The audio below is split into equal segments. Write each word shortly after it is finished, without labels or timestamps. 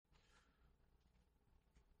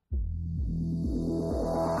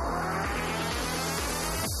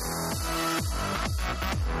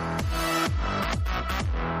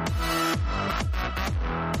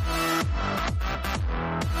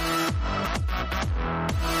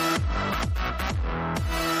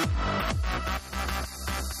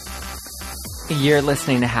You're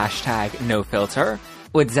listening to hashtag No Filter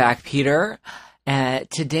with Zach Peter.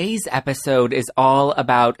 Today's episode is all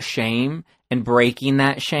about shame and breaking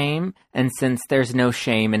that shame. And since there's no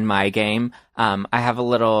shame in my game, I have a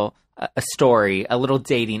little dating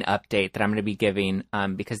update that I'm going to be giving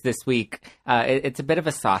because this week it's a bit of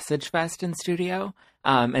a sausage fest in studio.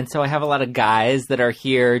 And so I have a lot of guys that are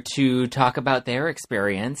here to talk about their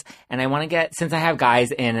experience. And I want to get, since I have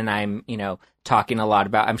guys in and I'm, talking a lot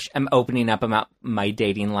about, I'm opening up about my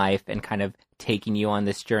dating life and kind of taking you on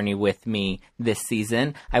this journey with me this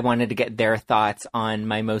season. I wanted to get their thoughts on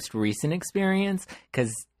my most recent experience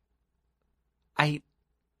because I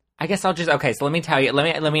guess I'll just, okay, so let me tell you,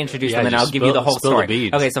 let me introduce them and I'll give you the whole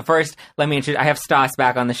story. Okay, so first, let me introduce, I have Stas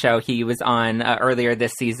back on the show. He was on earlier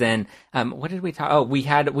this season. What did we talk? Oh, we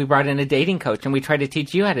brought in a dating coach and we tried to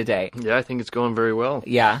teach you how to date. Yeah, I think it's going very well.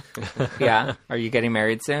 Yeah. Yeah. Are you getting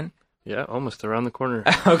married soon? Yeah, almost around the corner.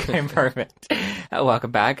 Okay, perfect. Welcome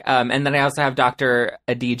back. And then I also have Dr.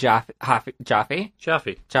 Adi Jaffe.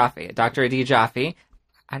 Dr. Adi Jaffe.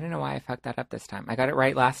 I don't know why I fucked that up this time. I got it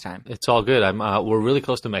right last time. It's all good. We're really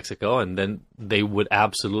close to Mexico, and then they would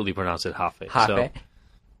absolutely pronounce it Jaffe. So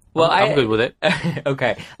well, I'm good with it.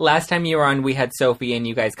 Okay. Last time you were on, we had Sophie, and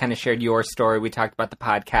you guys kind of shared your story. We talked about the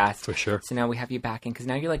podcast. For sure. So now we have you back in, because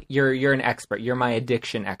now you're an expert. You're my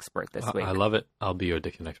addiction expert this week. I love it. I'll be your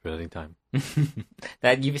addiction expert anytime.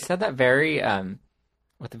 That you said that very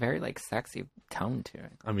with a very sexy tone to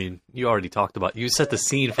it. I mean, you set the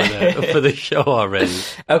scene for the show already.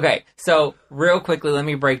 Okay, so real quickly, let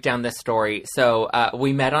me break down this story. So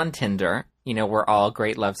we met on Tinder, where all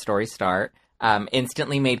great love stories start.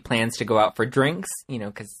 Instantly made plans to go out for drinks,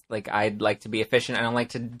 because I'd like to be efficient. I don't like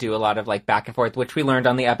to do a lot of back and forth, which we learned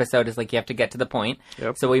on the episode is you have to get to the point.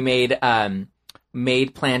 Yep. So we made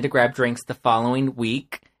plan to grab drinks the following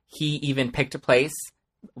week. He even picked a place.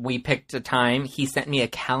 We picked a time. He sent me a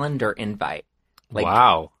calendar invite.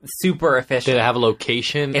 Wow. Super efficient. Did it have a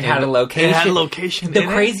location? It had a location. The in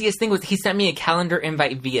craziest thing was he sent me a calendar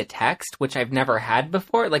invite via text, which I've never had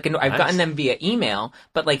before. I've gotten them via email,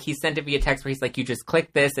 but he sent it via text where he's you just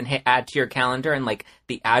click this and hit add to your calendar, and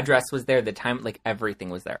the address was there, the time, everything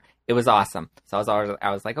was there. It was awesome. So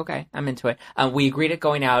I was like, okay, I'm into it. We agreed at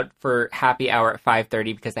going out for happy hour at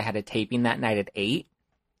 5:30 because I had a taping that night at 8.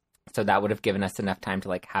 So that would have given us enough time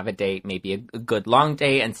to have a date, maybe a good long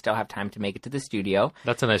day, and still have time to make it to the studio.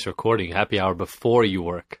 That's a nice recording. Happy hour before you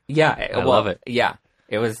work. Yeah. I love it. Yeah.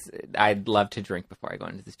 It was, I'd love to drink before I go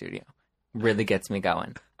into the studio. Really gets me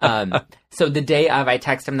going. So the day of, I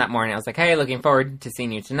texted him that morning. I was like, hey, looking forward to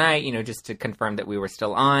seeing you tonight, just to confirm that we were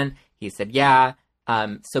still on. He said, yeah.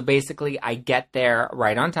 So basically I get there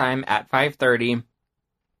right on time at 5:30.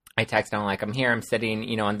 I text him, I'm here, I'm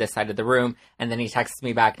sitting, on this side of the room. And then he texts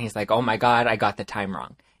me back and he's like, oh my God, I got the time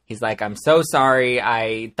wrong. He's like, I'm so sorry.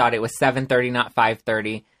 I thought it was 7:30, not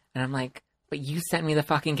 5:30. And I'm like, but you sent me the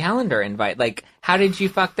fucking calendar invite. How did you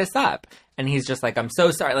fuck this up? And he's just like, I'm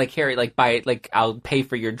so sorry. Here, buy it. I'll pay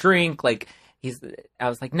for your drink. I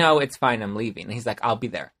was like, no, it's fine. I'm leaving. And he's like, I'll be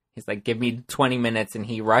there. He's like, give me 20 minutes. And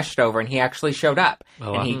he rushed over and he actually showed up.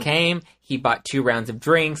 Oh, wow. And he came, he bought 2 rounds of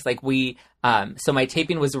drinks. So my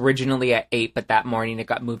taping was originally at 8, but that morning it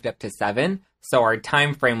got moved up to 7. So our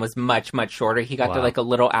time frame was much, much shorter. He got there a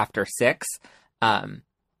little after 6.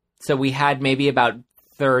 So we had maybe about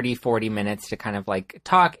 30, 40 minutes to kind of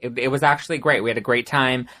talk. It was actually great. We had a great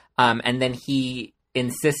time. And then he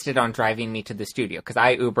insisted on driving me to the studio because I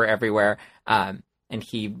Uber everywhere. And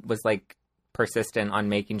he was persistent on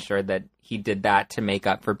making sure that he did that to make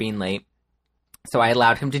up for being late. So I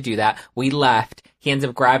allowed him to do that. We left. He ends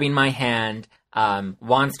up grabbing my hand,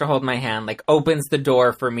 wants to hold my hand, opens the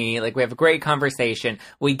door for me. We have a great conversation.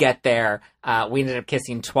 We get there. We ended up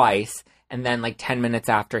kissing twice. And then 10 minutes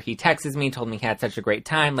after, he texts me, told me he had such a great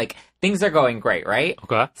time. Things are going great, right?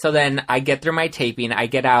 Okay. So then I get through my taping. I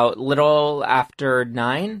get out little after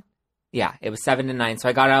 9. Yeah, it was 7 to 9. So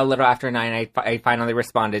I got out a little after 9. I finally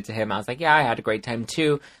responded to him. I was like, yeah, I had a great time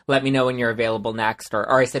too. Let me know when you're available next.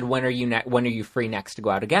 Or I said, when are you free next to go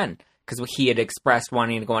out again? Because he had expressed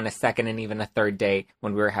wanting to go on a second and even a third date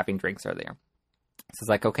when we were having drinks earlier. So I was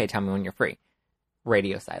like, okay, tell me when you're free.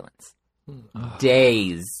 Radio silence.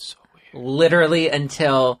 Days. So weird. Literally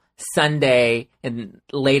until Sunday and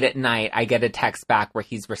late at night, I get a text back where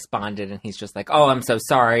he's responded and he's just like, oh, I'm so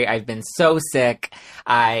sorry. I've been so sick.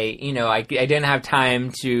 I didn't have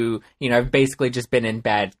time to, I've basically just been in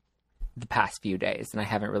bed the past few days and I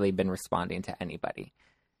haven't really been responding to anybody.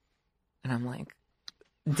 And I'm like,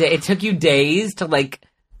 it took you days to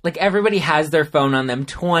everybody has their phone on them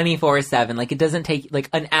 24/7. It doesn't take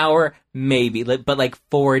an hour maybe, but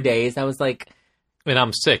 4 days. I was like, and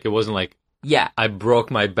I'm sick. It wasn't Yeah. I broke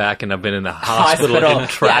my back and I've been in the hospital in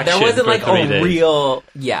traction. Yeah, there wasn't for like 3 a days. real.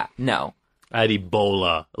 Yeah, no. I had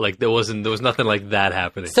Ebola. Like there was nothing like that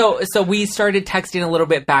happening. So we started texting a little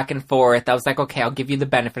bit back and forth. I was like, okay, I'll give you the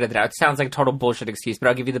benefit of the doubt. It sounds like a total bullshit excuse, but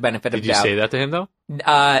I'll give you the benefit of Did the doubt. you say that to him though?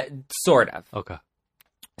 Sort of. Okay.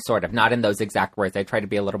 Sort of. Not in those exact words. I try to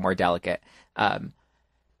be a little more delicate.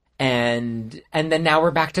 And then now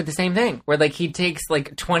we're back to the same thing. Where like he takes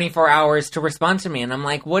like 24 hours to respond to me, and I'm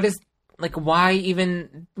like, why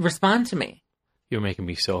even respond to me? You're making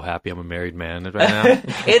me so happy I'm a married man right now.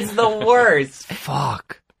 It's the worst.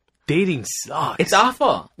 Fuck. Dating sucks. It's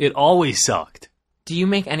awful. It always sucked. Do you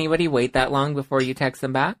make anybody wait that long before you text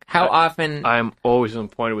them back? How often? I'm always on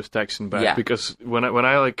point with texting back because when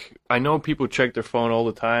I know people check their phone all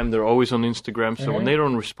the time. They're always on Instagram, so when they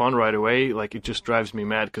don't respond right away, like it just drives me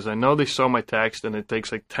mad because I know they saw my text and it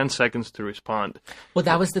takes like 10 seconds to respond. Well,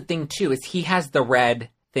 that was the thing too. Is he has the red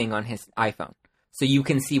thing on his iPhone, so you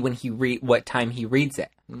can see when what time he reads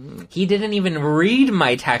it. He didn't even read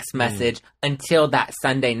my text message until that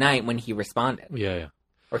Sunday night when he responded. Yeah.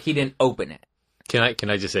 Or he didn't open it. Can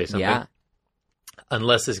I just say something? Yeah.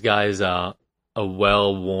 Unless this guy's a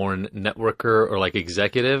well-worn networker or like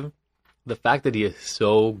executive, the fact that he is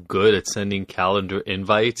so good at sending calendar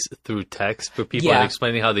invites through text for people and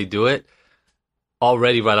explaining how they do it,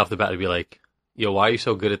 already right off the bat, I'd be like, yo, why are you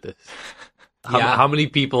so good at this? How many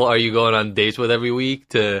people are you going on dates with every week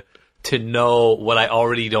to know what I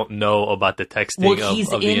already don't know about the texting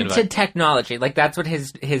he's of the into invite? technology. Like that's what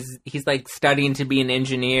he's like studying to be an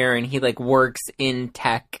engineer, and he like works in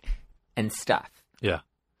tech and stuff. Yeah.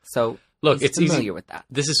 So look, he's it's familiar easy with that.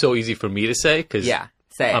 This is so easy for me to say because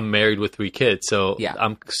say I'm married with 3 kids, so Yeah.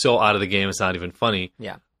 I'm so out of the game. It's not even funny.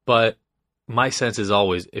 Yeah. But my sense is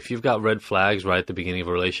always, if you've got red flags right at the beginning of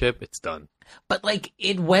a relationship, it's done. But like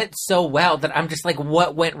it went so well that I'm just like,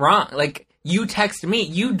 what went wrong? Like you text me,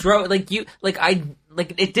 you drove,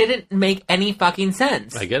 it didn't make any fucking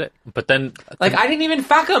sense. I get it, but then Like I didn't even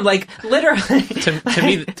fuck him. Like literally.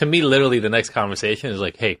 to me, literally, the next conversation is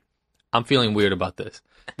like, hey, I'm feeling weird about this.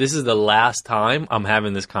 This is the last time I'm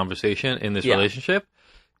having this conversation in this relationship.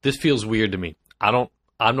 This feels weird to me. I don't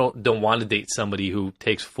want to date somebody who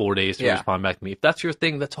takes 4 days to respond back to me. If that's your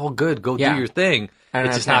thing, that's all good. Go do your thing.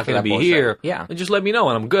 It's just not going to be here. Yeah. And just let me know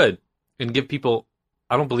and I'm good. And give people,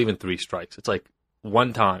 I don't believe in 3 strikes. It's like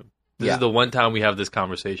one time. This is the one time we have this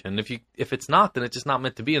conversation. And if it's not, then it's just not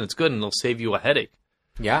meant to be, and it's good, and it'll save you a headache.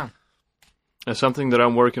 Yeah. And something that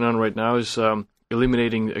I'm working on right now is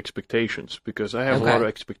eliminating the expectations, because I have a lot of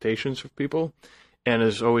expectations of people, and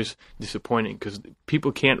it's always disappointing because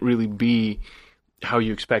people can't really be how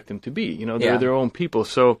you expect them to be. You know, they're their own people.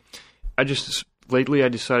 So lately I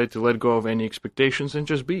decided to let go of any expectations and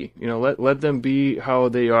just be. You know, let them be how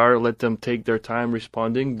they are. Let them take their time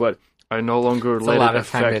responding, but I no longer let it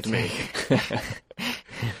affect me.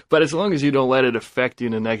 But as long as you don't let it affect you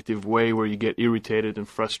in a negative way where you get irritated and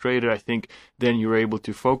frustrated, I think then you're able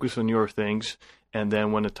to focus on your things. And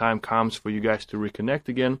then when the time comes for you guys to reconnect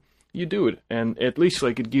again, you do it. And at least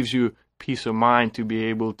like it gives you peace of mind to be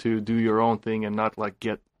able to do your own thing and not like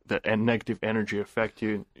get the negative energy affect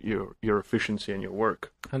you, your efficiency and your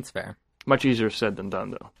work. That's fair. Much easier said than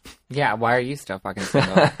done, though. Yeah, why are you still fucking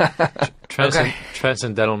single?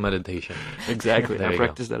 Transcendental meditation. Exactly. I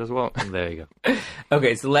practice that as well. There you go.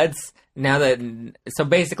 Okay, so so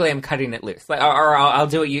basically I'm cutting it loose. Like, or I'll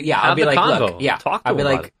do it. I'll be like, look, I'll be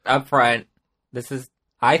like, up front,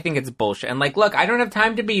 I think it's bullshit. And like, look, I don't have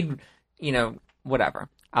time to be, whatever.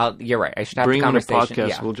 You're right. I should have Bring a conversation. Bring him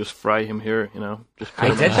a podcast. We'll just fry him here, Just I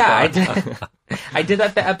did that. I did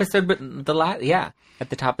that the episode, but at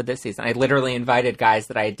the top of this season. I literally invited guys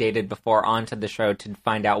that I had dated before onto the show to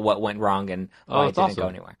find out what went wrong and why it didn't go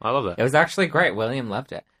anywhere. I love that. It was actually great. William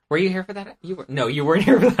loved it. Were you here for that? No, you weren't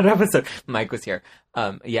here for that episode. Mike was here.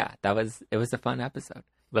 It was a fun episode.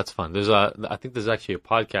 That's fun. I think there's actually a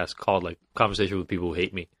podcast called like Conversation with People Who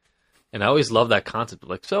Hate Me. And I always love that concept.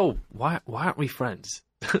 Like, so why aren't we friends?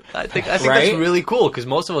 I think that's really cool because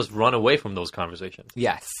most of us run away from those conversations.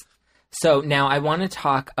 Yes. So now I want to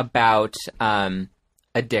talk about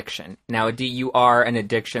addiction. Now, you are an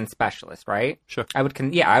addiction specialist, right? Sure.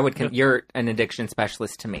 You're an addiction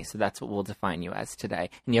specialist to me, so that's what we'll define you as today.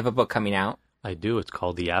 And you have a book coming out? I do. It's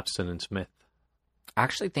called The Abstinence Myth. I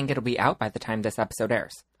actually think it'll be out by the time this episode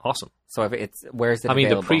airs. Awesome. So where is it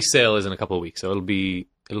available? The pre-sale is in a couple of weeks, so it'll be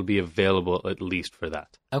available at least for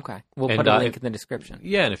that. Okay. We'll put a link in the description.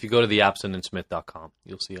 Yeah, and if you go to theabstinenceMyth.com,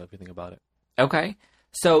 you'll see everything about it. Okay.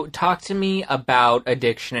 So talk to me about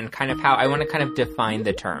addiction and kind of how I want to kind of define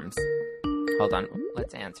the terms. Hold on.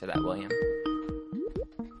 Let's answer that, William.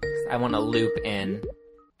 I want to loop in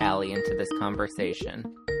Allie into this conversation.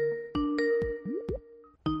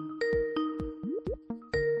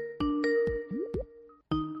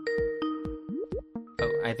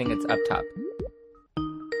 Oh, I think it's up top.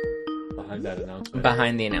 Behind that announcement.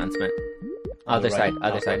 Behind the announcement. Other side,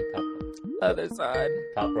 other side. Other side.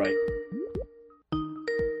 Top right.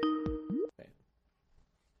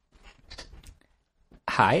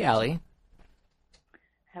 Hi, Ellie.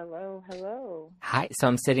 Hello, hello. Hi. So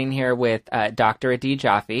I'm sitting here with Dr. Adi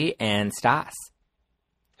Jaffe and Stas.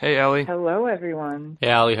 Hey, Allie. Hello, everyone.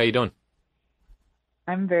 Hey, Ali, how you doing?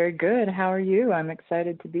 I'm very good. How are you? I'm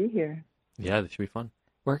excited to be here. Yeah, this should be fun.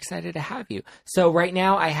 We're excited to have you. So right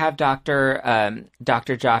now I have Dr.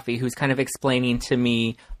 Jaffe, who's kind of explaining to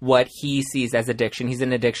me what he sees as addiction. He's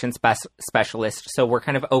an addiction specialist. So we're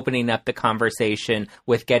kind of opening up the conversation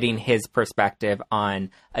with getting his perspective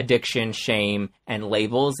on addiction, shame, and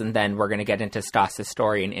labels. And then we're going to get into Stas's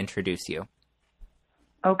story and introduce you.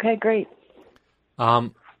 Okay, great.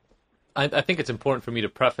 I think it's important for me to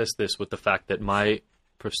preface this with the fact that my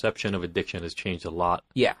perception of addiction has changed a lot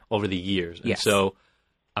over the years. And so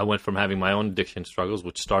I went from having my own addiction struggles,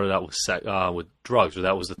 which started out with drugs, or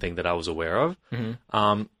that was the thing that I was aware of.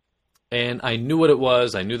 Mm-hmm. And I knew what it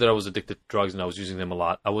was. I knew that I was addicted to drugs and I was using them a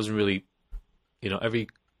lot. I wasn't really, every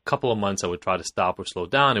couple of months I would try to stop or slow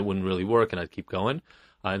down. It wouldn't really work and I'd keep going.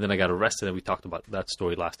 And then I got arrested, and we talked about that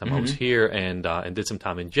story last time I was here, and did some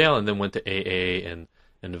time in jail, and then went to AA and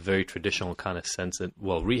in a very traditional kind of sense, that,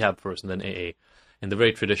 rehab first and then AA, and the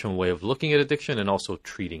very traditional way of looking at addiction and also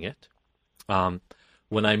treating it.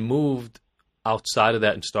 When I moved outside of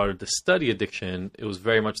that and started to study addiction, it was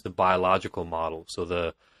very much the biological model. So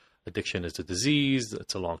the addiction is a disease,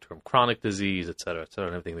 it's a long-term chronic disease, et cetera, and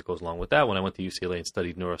everything that goes along with that. When I went to UCLA and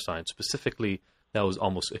studied neuroscience specifically, that was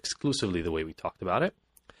almost exclusively the way we talked about it.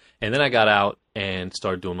 And then I got out and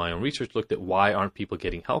started doing my own research, looked at why aren't people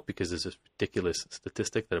getting help, because there's this ridiculous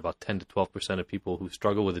statistic that about 10 to 12% of people who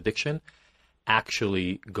struggle with addiction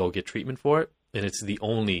actually go get treatment for it. And it's the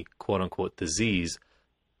only quote-unquote disease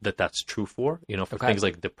that's true for. For things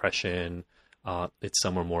like depression, it's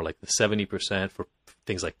somewhere more like the 70%. For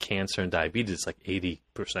things like cancer and diabetes, it's like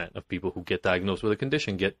 80% of people who get diagnosed with a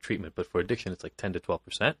condition get treatment. But for addiction, it's like 10 to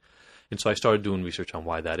 12%. And so I started doing research on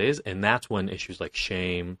why that is. And that's when issues like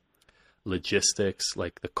shame, logistics,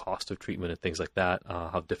 like the cost of treatment and things like that,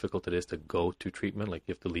 how difficult it is to go to treatment. Like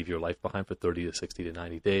you have to leave your life behind for 30 to 60 to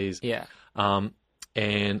 90 days. Yeah.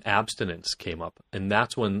 And abstinence came up. And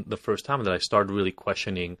that's when the first time that I started really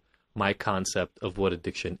questioning my concept of what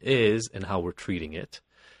addiction is and how we're treating it.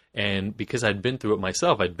 And because I'd been through it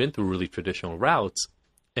myself, I'd been through really traditional routes.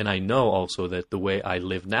 And I know also that the way I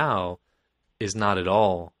live now is not at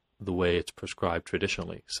all the way it's prescribed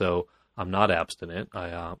traditionally. So I'm not abstinent.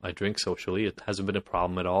 I drink socially. It hasn't been a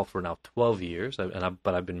problem at all for now 12 years.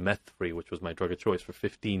 But I've been meth-free, which was my drug of choice, for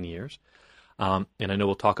 15 years. And I know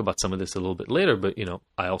we'll talk about some of this a little bit later, but,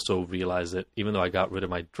 I also realized that even though I got rid of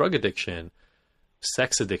my drug addiction,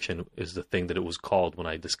 sex addiction is the thing that it was called when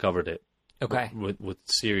I discovered it. Okay. With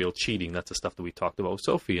serial cheating. That's the stuff that we talked about with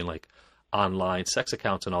Sophie, and like online sex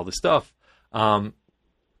accounts and all this stuff.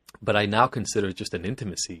 But I now consider it just an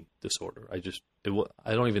intimacy disorder. I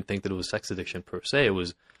don't even think that it was sex addiction per se.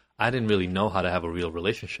 I didn't really know how to have a real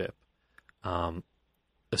relationship,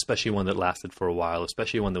 especially one that lasted for a while,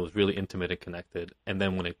 especially one that was really intimate and connected. And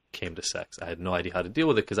then when it came to sex, I had no idea how to deal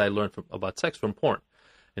with it because I learned about sex from porn.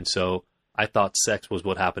 And so I thought sex was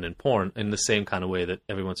what happened in porn, in the same kind of way that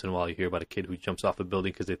every once in a while you hear about a kid who jumps off a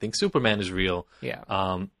building because they think Superman is real. Yeah.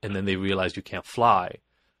 And then they realize you can't fly.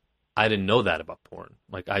 I didn't know that about porn.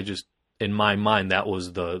 Like in my mind, that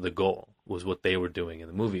was the goal, was what they were doing in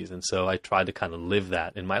the movies. And so I tried to kind of live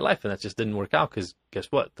that in my life, and that just didn't work out because guess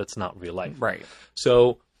what? That's not real life. Right.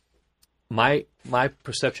 So my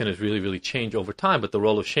perception has really, really changed over time. But the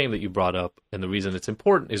role of shame that you brought up, and the reason it's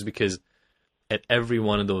important, is because at every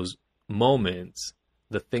one of those moments,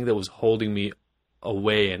 the thing that was holding me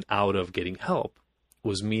away and out of getting help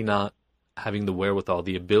was me not having the wherewithal,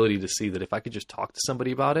 the ability to see that if I could just talk to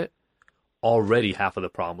somebody about it, already half of the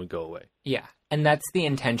problem would go away. Yeah. And that's the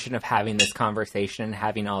intention of having this conversation,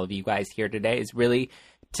 having all of you guys here today, is really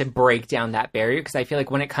to break down that barrier. Because I feel like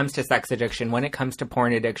when it comes to sex addiction, when it comes to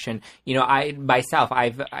porn addiction, I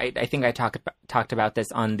think I talked about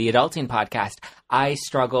this on the Adulting podcast. I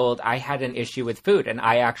struggled. I had an issue with food, and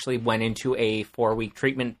I actually went into a 4-week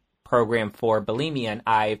treatment program for bulimia,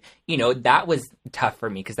 and that was tough for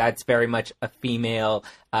me because that's very much a female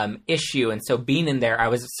issue, and so being in there, I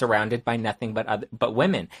was surrounded by nothing but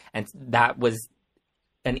women, and that was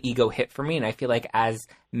an ego hit for me. And I feel like as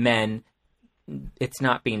men, it's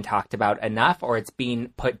not being talked about enough, or it's being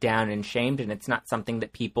put down and shamed, and it's not something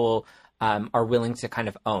that people are willing to kind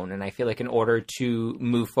of own. And I feel like in order to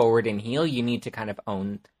move forward and heal, you need to kind of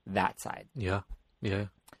own that side. Yeah.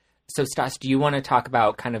 So Stas, do you want to talk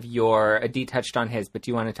about kind of your, Adi touched on his, but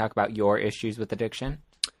do you want to talk about your issues with addiction?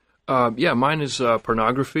 Yeah, mine is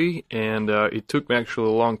pornography, and it took me actually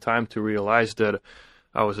a long time to realize that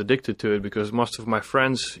I was addicted to it, because most of my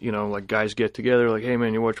friends, like guys get together, like, hey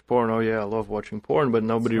man, you watch porn? Oh yeah, I love watching porn, but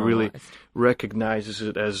nobody really recognizes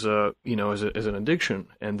it as as an addiction.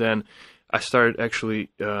 And then I started actually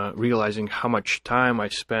realizing how much time I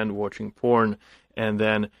spend watching porn, and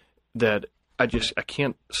then that I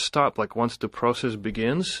can't stop. Like once the process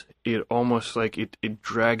begins, it almost like it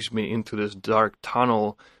drags me into this dark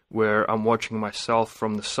tunnel where I'm watching myself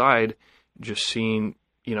from the side, just seeing,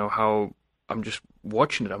 how I'm just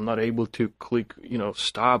watching it. I'm not able to click,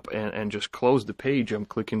 stop and just close the page. I'm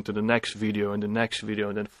clicking to the next video and the next video,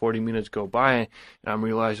 and then 40 minutes go by, and I'm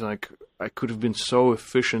realizing like I could have been so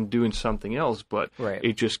efficient doing something else, but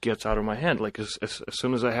it just gets out of my hand. Like as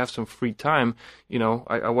soon as I have some free time,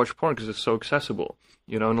 I watch porn because it's so accessible,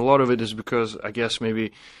 and a lot of it is because I guess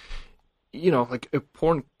maybe, like a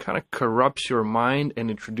porn kind of corrupts your mind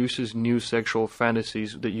and introduces new sexual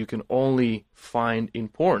fantasies that you can only find in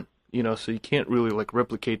porn. So you can't really like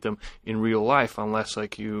replicate them in real life unless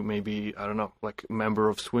like you maybe, I don't know, like a member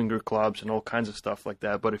of swinger clubs and all kinds of stuff like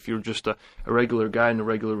that. But if you're just a regular guy in a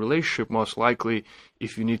regular relationship, most likely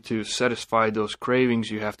if you need to satisfy those cravings,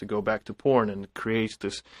 you have to go back to porn, and it creates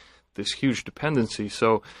this huge dependency.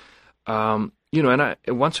 So, and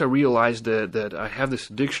once I realized that I have this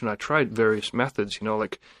addiction, I tried various methods,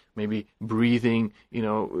 like maybe breathing,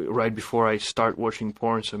 right before I start watching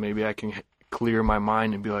porn, so maybe I can clear my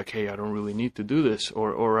mind and be like, hey, I don't really need to do this,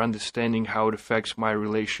 or understanding how it affects my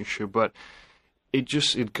relationship. But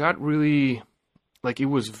it got really, like, it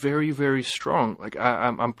was very, very strong. Like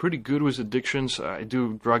I'm pretty good with addictions. I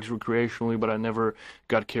do drugs recreationally, but I never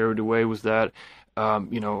got carried away with that.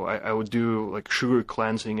 I would do like sugar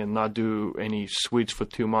cleansing and not do any sweets for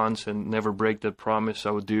 2 months and never break that promise.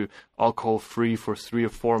 I would do alcohol free for 3 or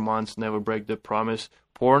 4 months, never break that promise.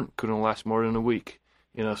 Porn couldn't last more than a week.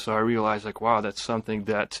 So I realized like, wow, that's something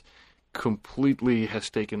that completely has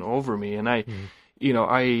taken over me. And I'm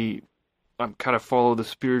kind of follow the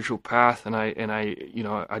spiritual path, and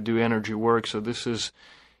I do energy work. So this is,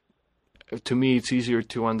 to me, it's easier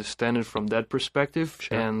to understand it from that perspective.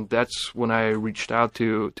 Sure. And that's when I reached out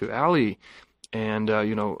to Ali, and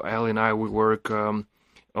Ali and I, we work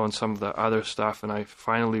on some of the other stuff, and I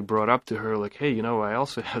finally brought up to her like, hey, I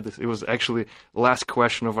also have this. It was actually the last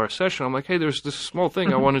question of our session. I'm like, hey, there's this small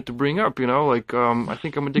thing I wanted to bring up, I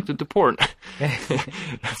think I'm addicted to porn.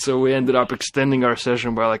 So we ended up extending our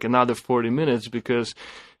session by like another 40 minutes because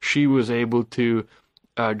she was able to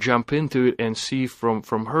jump into it and see from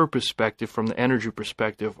her perspective, from the energy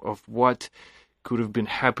perspective, of what could have been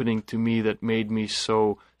happening to me that made me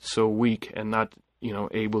so weak and not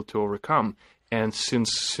able to overcome. And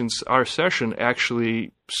since our session,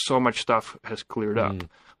 actually, so much stuff has cleared up.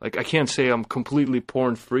 Like, I can't say I'm completely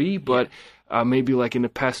porn free, but maybe like in the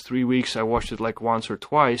past 3 weeks, I watched it like once or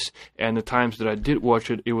twice. And the times that I did watch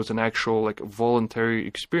it, it was an actual like voluntary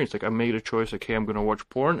experience. Like I made a choice. Okay, I'm going to watch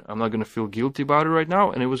porn. I'm not going to feel guilty about it right now.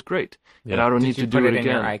 And it was great. Yeah. And I don't need to do it again. Did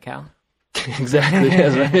you put it in your iCal? Exactly.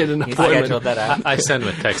 Yes, I made an appointment. Scheduled that out. I send him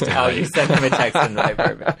a text invite. Oh, you send him a text invite.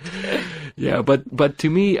 Perfect. Yeah, but to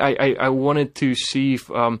me, I wanted to see if,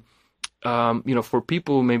 for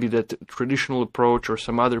people maybe that traditional approach or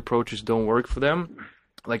some other approaches don't work for them,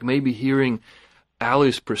 like maybe hearing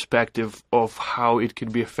Ali's perspective of how it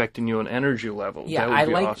could be affecting you on energy level. Yeah, that would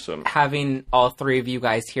be like awesome. Having all three of you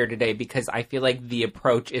guys here today, because I feel like the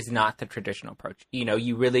approach is not the traditional approach.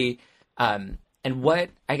 You really... And what,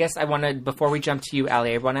 I guess I want to, before we jump to you,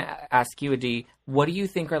 Ali, I want to ask you, Adi, what do you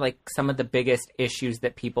think are like some of the biggest issues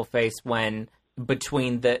that people face when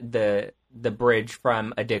between the bridge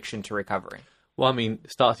from addiction to recovery? Well, I mean,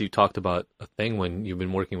 Stas, you talked about a thing when you've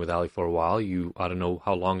been working with Ali for a while. I don't know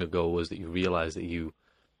how long ago it was that you realized that you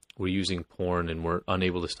were using porn and were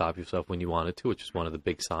unable to stop yourself when you wanted to, which is one of the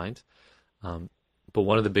big signs. But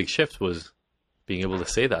one of the big shifts was being able to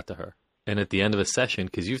say that to her. And at the end of a session,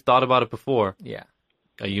 because you've thought about it before. Yeah.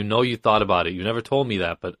 You thought about it. You never told me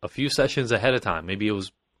that, but a few sessions ahead of time, maybe it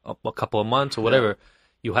was a couple of months or whatever,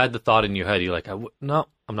 you had the thought in your head. You're like, no,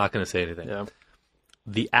 I'm not going to say anything. Yeah.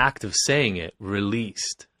 The act of saying it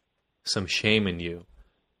released some shame in you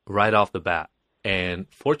right off the bat. And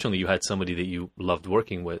fortunately, you had somebody that you loved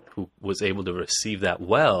working with who was able to receive that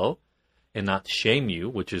well and not shame you,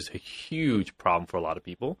 which is a huge problem for a lot of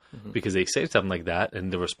people, because they say something like that, and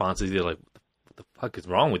the response is either like, what the fuck is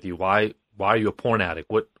wrong with you? Why are you a porn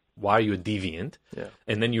addict? Why are you a deviant? Yeah.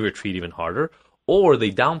 And then you retreat even harder. Or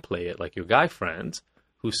they downplay it, like your guy friends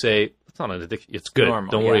who say, it's not an addiction, it's good,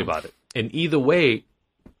 normal, don't worry about it. And either way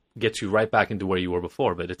gets you right back into where you were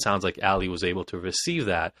before. But it sounds like Ali was able to receive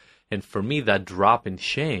that. And for me, that drop in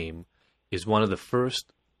shame is one of the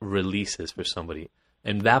first releases for somebody.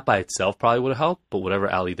 And that by itself probably would have helped, but whatever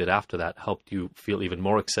Ali did after that helped you feel even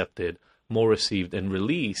more accepted, more received, and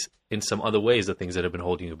release in some other ways the things that have been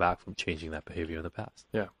holding you back from changing that behavior in the past.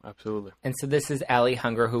 Yeah, absolutely. And so this is Ali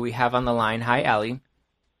Hunger, who we have on the line. Hi, Ali.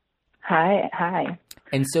 Hi.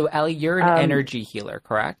 And so, Ali, you're an energy healer,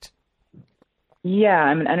 correct? Yeah,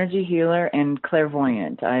 I'm an energy healer and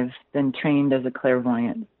clairvoyant. I've been trained as a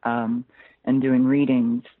clairvoyant and doing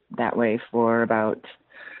readings that way for about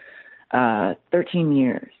 13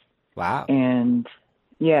 years. Wow. And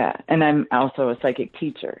yeah, and I'm also a psychic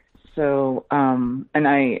teacher. So, and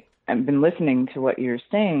I've been listening to what you're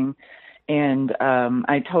saying, and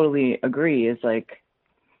I totally agree. Is like,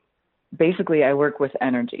 basically I work with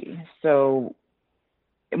energy. So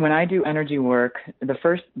when I do energy work,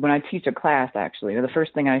 when I teach a class, actually, the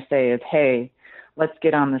first thing I say is, hey, let's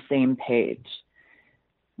get on the same page.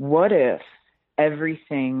 What if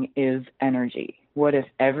everything is energy? What if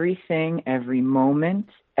everything, every moment,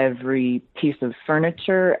 every piece of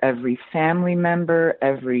furniture, every family member,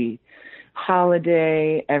 every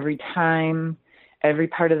holiday, every time, every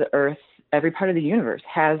part of the earth, every part of the universe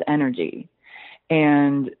has energy?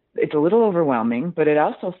 And it's a little overwhelming, but it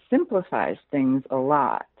also simplifies things a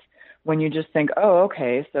lot when you just think, oh,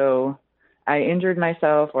 okay, so I injured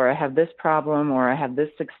myself, or I have this problem, or I have this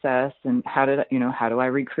success, and how do I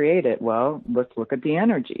recreate it? Well, let's look at the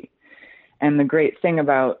energy. And the great thing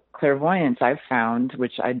about clairvoyance I've found,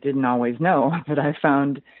 which I didn't always know, but I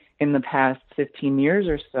found in the past 15 years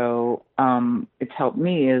or so, it's helped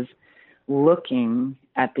me, is looking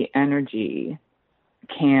at the energy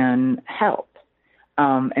can help.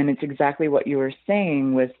 And it's exactly what you were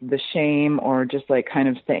saying with the shame, or just like kind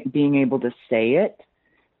of being able to say it,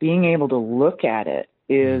 being able to look at it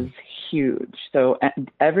is huge. So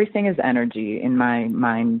everything is energy in my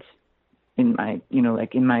mind, in my,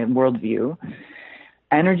 in my worldview.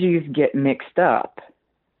 Energies get mixed up,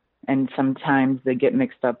 and sometimes they get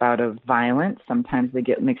mixed up out of violence. Sometimes they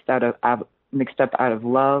get mixed up out of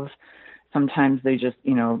love. Sometimes they just,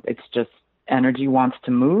 it's just energy wants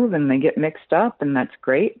to move and they get mixed up, and that's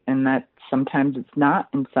great. And that sometimes it's not,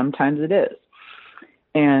 and sometimes it is.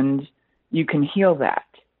 And you can heal that.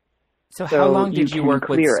 So how long did you work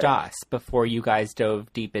with Stas before you guys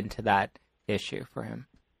dove deep into that issue for him?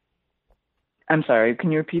 I'm sorry,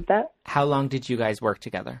 can you repeat that? How long did you guys work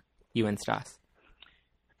together, you and Stas?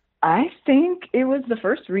 I think it was the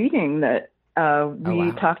first reading that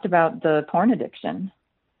we talked about the porn addiction,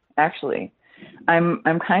 actually.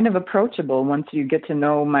 I'm kind of approachable once you get to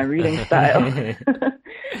know my reading style.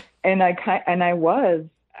 And I was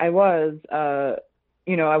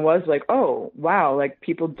like, oh, wow, like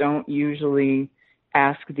people don't usually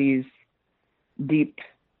ask these deep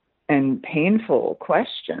and painful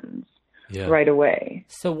questions right away.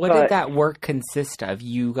 So what did that work consist of?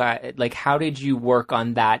 How did you work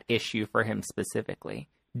on that issue for him specifically,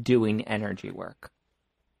 doing energy work?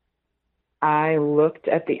 I looked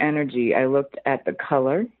at the energy. I looked at the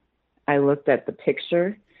color. I looked at the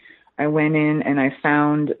picture. I went in and I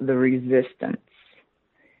found the resistance.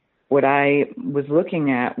 What I was looking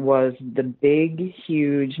at was the big,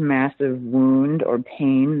 huge, massive wound or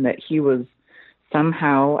pain that he was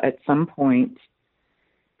somehow at some point,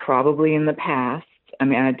 probably in the past. I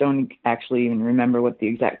mean, I don't actually even remember what the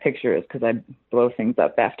exact picture is because I blow things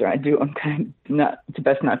up after I do. I'm kind of it's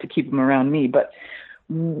best not to keep them around me. But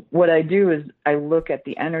what I do is I look at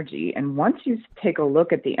the energy. And once you take a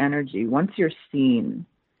look at the energy, once you're seen,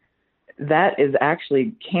 that is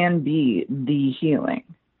actually can be the healing.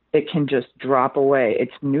 It can just drop away.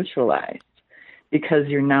 It's neutralized because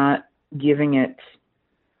you're not giving it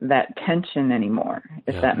that tension anymore,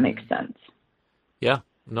 if that makes sense. Yeah.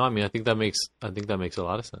 No, I mean, I think that makes a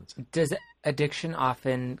lot of sense. Does addiction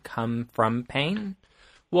often come from pain?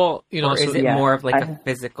 Well, or is it more of like a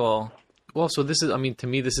physical? Well, so this is, I mean, to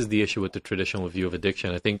me, this is the issue with the traditional view of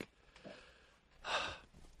addiction. I think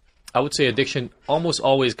I would say addiction almost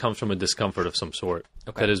always comes from a discomfort of some sort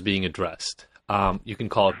that is being addressed. You can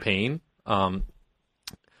call it pain.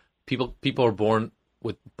 People are born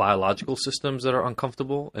with biological systems that are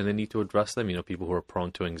uncomfortable and they need to address them. People who are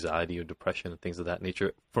prone to anxiety or depression and things of that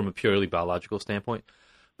nature from a purely biological standpoint.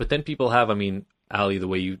 But then people have, Ali, the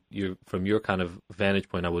way you're from your kind of vantage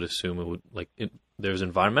point, I would assume it would there's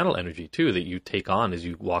environmental energy too that you take on as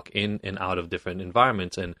you walk in and out of different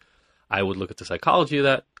environments. And I would look at the psychology of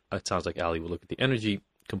that. It sounds like Ali would look at the energy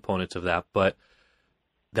components of that, but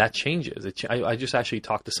that changes. I just actually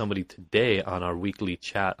talked to somebody today on our weekly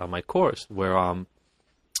chat on my course where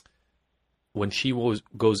when she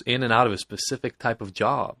goes in and out of a specific type of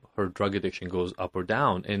job, her drug addiction goes up or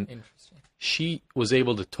down. And she was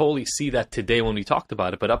able to totally see that today when we talked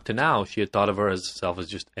about it. But up to now, she had thought of herself as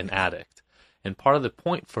just an addict. And part of the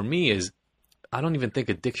point for me is I don't even think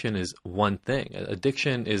addiction is one thing.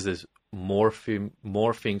 Addiction is this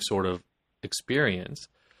morphing sort of experience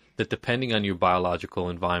that, depending on your biological,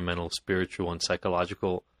 environmental, spiritual, and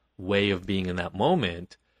psychological way of being in that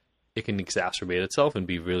moment, it can exacerbate itself and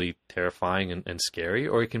be really terrifying and scary,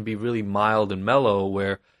 or it can be really mild and mellow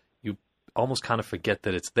where you almost kind of forget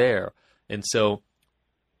that it's there. And so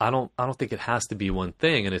I don't think it has to be one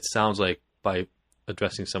thing. And it sounds like by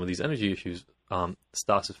addressing some of these energy issues,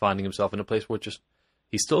 Stas is finding himself in a place where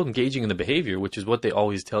he's still engaging in the behavior, which is what they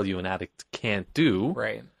always tell you an addict can't do.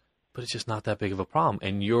 Right. But it's just not that big of a problem.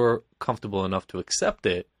 And you're comfortable enough to accept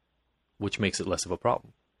it, which makes it less of a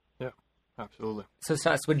problem. Absolutely. So,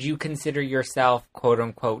 Stas, would you consider yourself, quote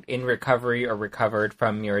unquote, in recovery or recovered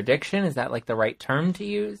from your addiction? Is that like the right term to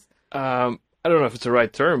use? I don't know if it's the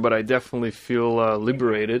right term, but I definitely feel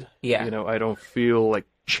liberated. Yeah. I don't feel like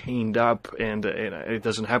chained up, and it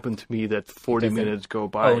doesn't happen to me that 40 minutes go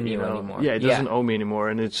by. Own you anymore. Yeah, it doesn't own me anymore,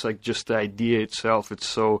 and it's like just the idea itself. It's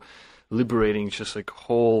so liberating. It's just like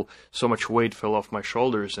so much weight fell off my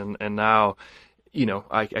shoulders, and now.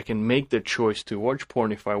 I can make the choice to watch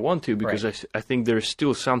porn if I want to, because I think there's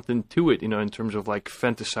still something to it, in terms of like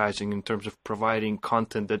fantasizing, in terms of providing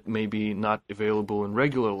content that may be not available in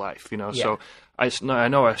regular life, So I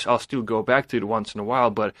know I'll still go back to it once in a while,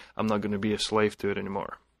 but I'm not going to be a slave to it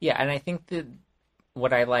anymore. Yeah, and I think that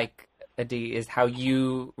what I like, Adi, is how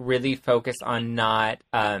you really focus on not,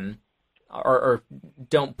 or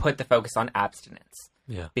don't put the focus on abstinence.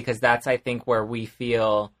 Yeah. Because that's, I think, where we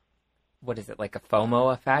feel... What is it, like a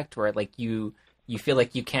FOMO effect, where like you feel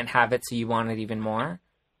like you can't have it, so you want it even more?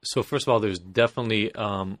 So first of all, there's definitely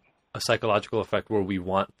a psychological effect where we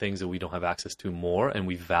want things that we don't have access to more, and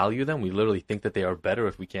we value them. We literally think that they are better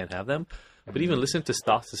if we can't have them. But even listen to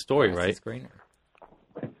Stas' story, right?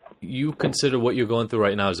 You consider what you're going through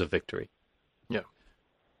right now as a victory. Yeah.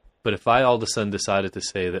 But if I all of a sudden decided to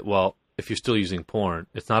say that, well, if you're still using porn,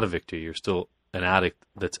 it's not a victory. You're still an addict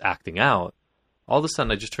that's acting out. All of a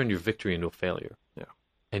sudden, I just turned your victory into a failure. Yeah.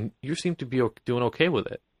 And you seem to be doing okay with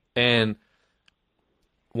it. And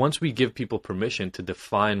once we give people permission to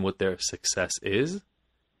define what their success is,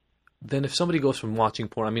 then if somebody goes from watching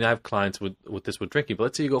porn, I have clients with drinking, but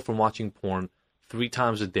let's say you go from watching porn 3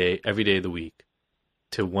 times a day, every day of the week,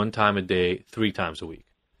 to 1 time a day, 3 times a week.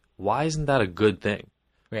 Why isn't that a good thing?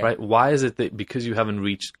 Right? Why is it that because you haven't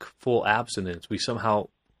reached full abstinence, we somehow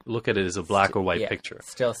look at it as a black or white picture?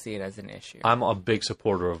 Still see it as an issue. I'm a big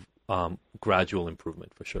supporter of gradual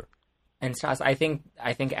improvement for sure. And Stas, I think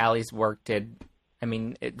Ali's work did.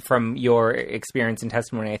 From your experience and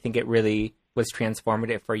testimony, I think it really was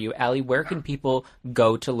transformative for you. Ali, where can people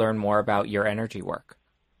go to learn more about your energy work?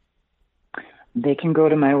 They can go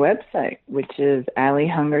to my website, which is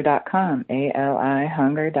alihunger.com,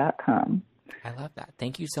 alihunger.com. I love that.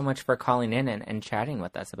 Thank you so much for calling in and chatting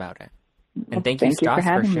with us about it. And thank you, Stas,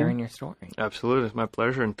 for sharing your story. Absolutely. It's my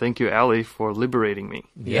pleasure. And thank you, Ali, for liberating me.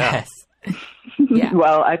 Yes. Yeah.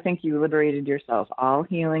 Well, I think you liberated yourself. All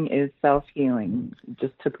healing is self-healing. It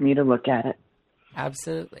just took me to look at it.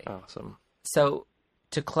 Absolutely. Awesome. So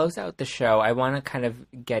to close out the show, I want to kind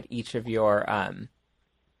of get each of your,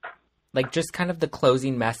 just kind of the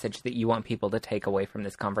closing message that you want people to take away from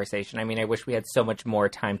this conversation. I wish we had so much more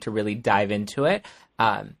time to really dive into it.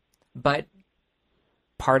 But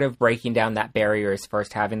part of breaking down that barrier is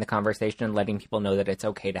first having the conversation and letting people know that it's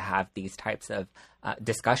okay to have these types of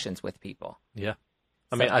discussions with people. Yeah.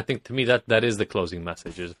 I think to me that is the closing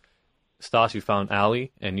message is, Stas, you found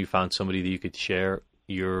Ali and you found somebody that you could share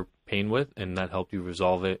your pain with, and that helped you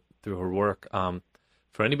resolve it through her work.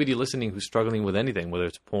 For anybody listening who's struggling with anything, whether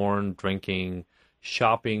it's porn, drinking,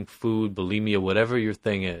 shopping, food, bulimia, whatever your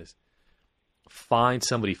thing is, find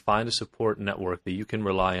a support network that you can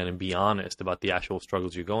rely on and be honest about the actual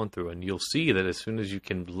struggles you're going through. And you'll see that as soon as you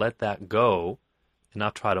can let that go and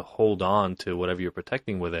not try to hold on to whatever you're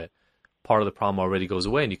protecting with it, part of the problem already goes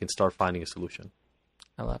away and you can start finding a solution.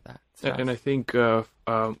 I love that. And I think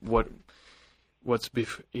what's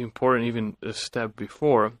important, even a step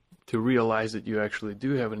before, to realize that you actually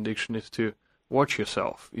do have an addiction is to watch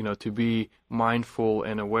yourself, to be mindful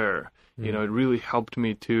and aware. It really helped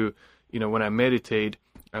me to, when I meditate,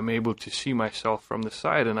 I'm able to see myself from the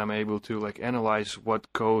side, and I'm able to like analyze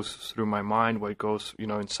what goes through my mind, what goes,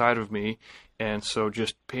 inside of me. And so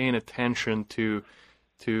just paying attention to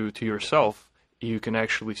yourself, you can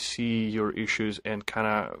actually see your issues and kind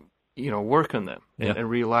of, work on them and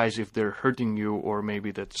realize if they're hurting you, or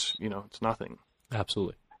maybe that's, it's nothing.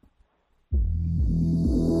 Absolutely.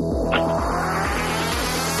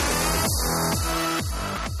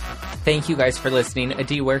 Thank you guys for listening.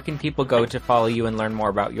 Adi, where can people go to follow you and learn more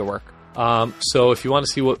about your work? So if you want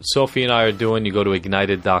to see what Sophie and I are doing, you go to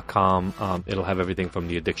ignited.com. It'll have everything from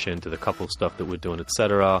the addiction to the couple stuff that we're doing,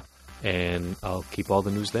 etc. And I'll keep all the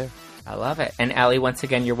news there. I love it. And Allie, once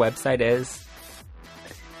again, your website is?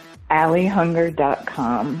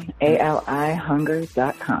 AllieHunger.com.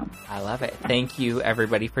 ALIHunger.com. I love it. Thank you,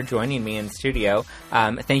 everybody, for joining me in studio.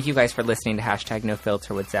 Thank you guys for listening to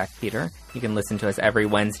 #NoFilter with Zach Peter. You can listen to us every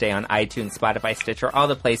Wednesday on iTunes, Spotify, Stitcher, all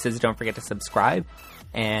the places. Don't forget to subscribe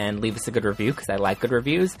and leave us a good review, because I like good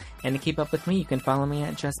reviews. And to keep up with me, you can follow me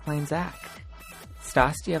at Just Plain Zach.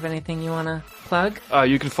 Stas, do you have anything you want to plug?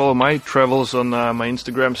 You can follow my travels on my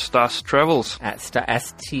Instagram, Stas Travels. At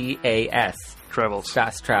STAS. Travels.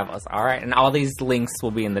 Stas Travels. All right, and all these links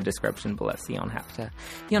will be in the description below, so you don't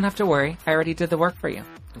have to worry. I already did the work for you.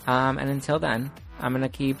 And until then, I'm gonna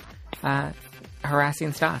keep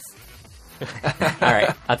harassing Stas. All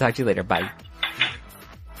right, I'll talk to you later. Bye.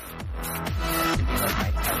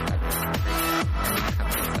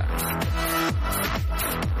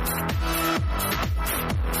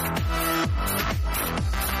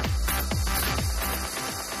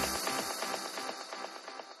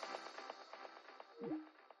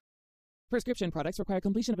 Prescription products require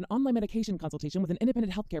completion of an online medication consultation with an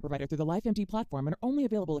independent healthcare provider through the LifeMD platform and are only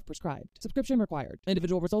available if prescribed. Subscription required.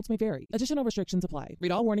 Individual results may vary. Additional restrictions apply.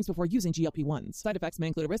 Read all warnings before using GLP-1s. Side effects may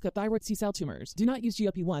include a risk of thyroid C-cell tumors. Do not use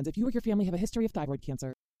GLP-1s if you or your family have a history of thyroid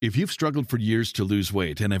cancer. If you've struggled for years to lose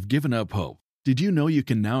weight and have given up hope, did you know you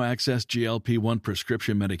can now access GLP-1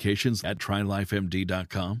 prescription medications at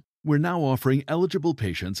TryLifeMD.com? We're now offering eligible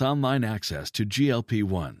patients online access to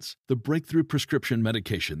GLP-1s, the breakthrough prescription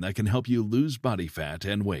medication that can help you lose body fat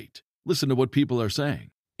and weight. Listen to what people are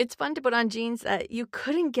saying. It's fun to put on jeans that you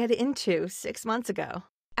couldn't get into 6 months ago.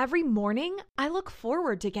 Every morning, I look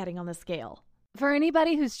forward to getting on the scale. For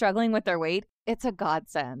anybody who's struggling with their weight, it's a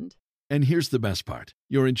godsend. And here's the best part.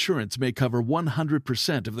 Your insurance may cover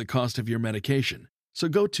 100% of the cost of your medication. So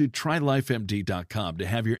go to TryLifeMD.com to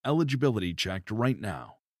have your eligibility checked right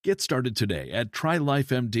now. Get started today at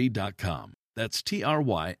TryLifeMD.com. That's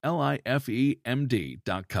TryLifeMD.com.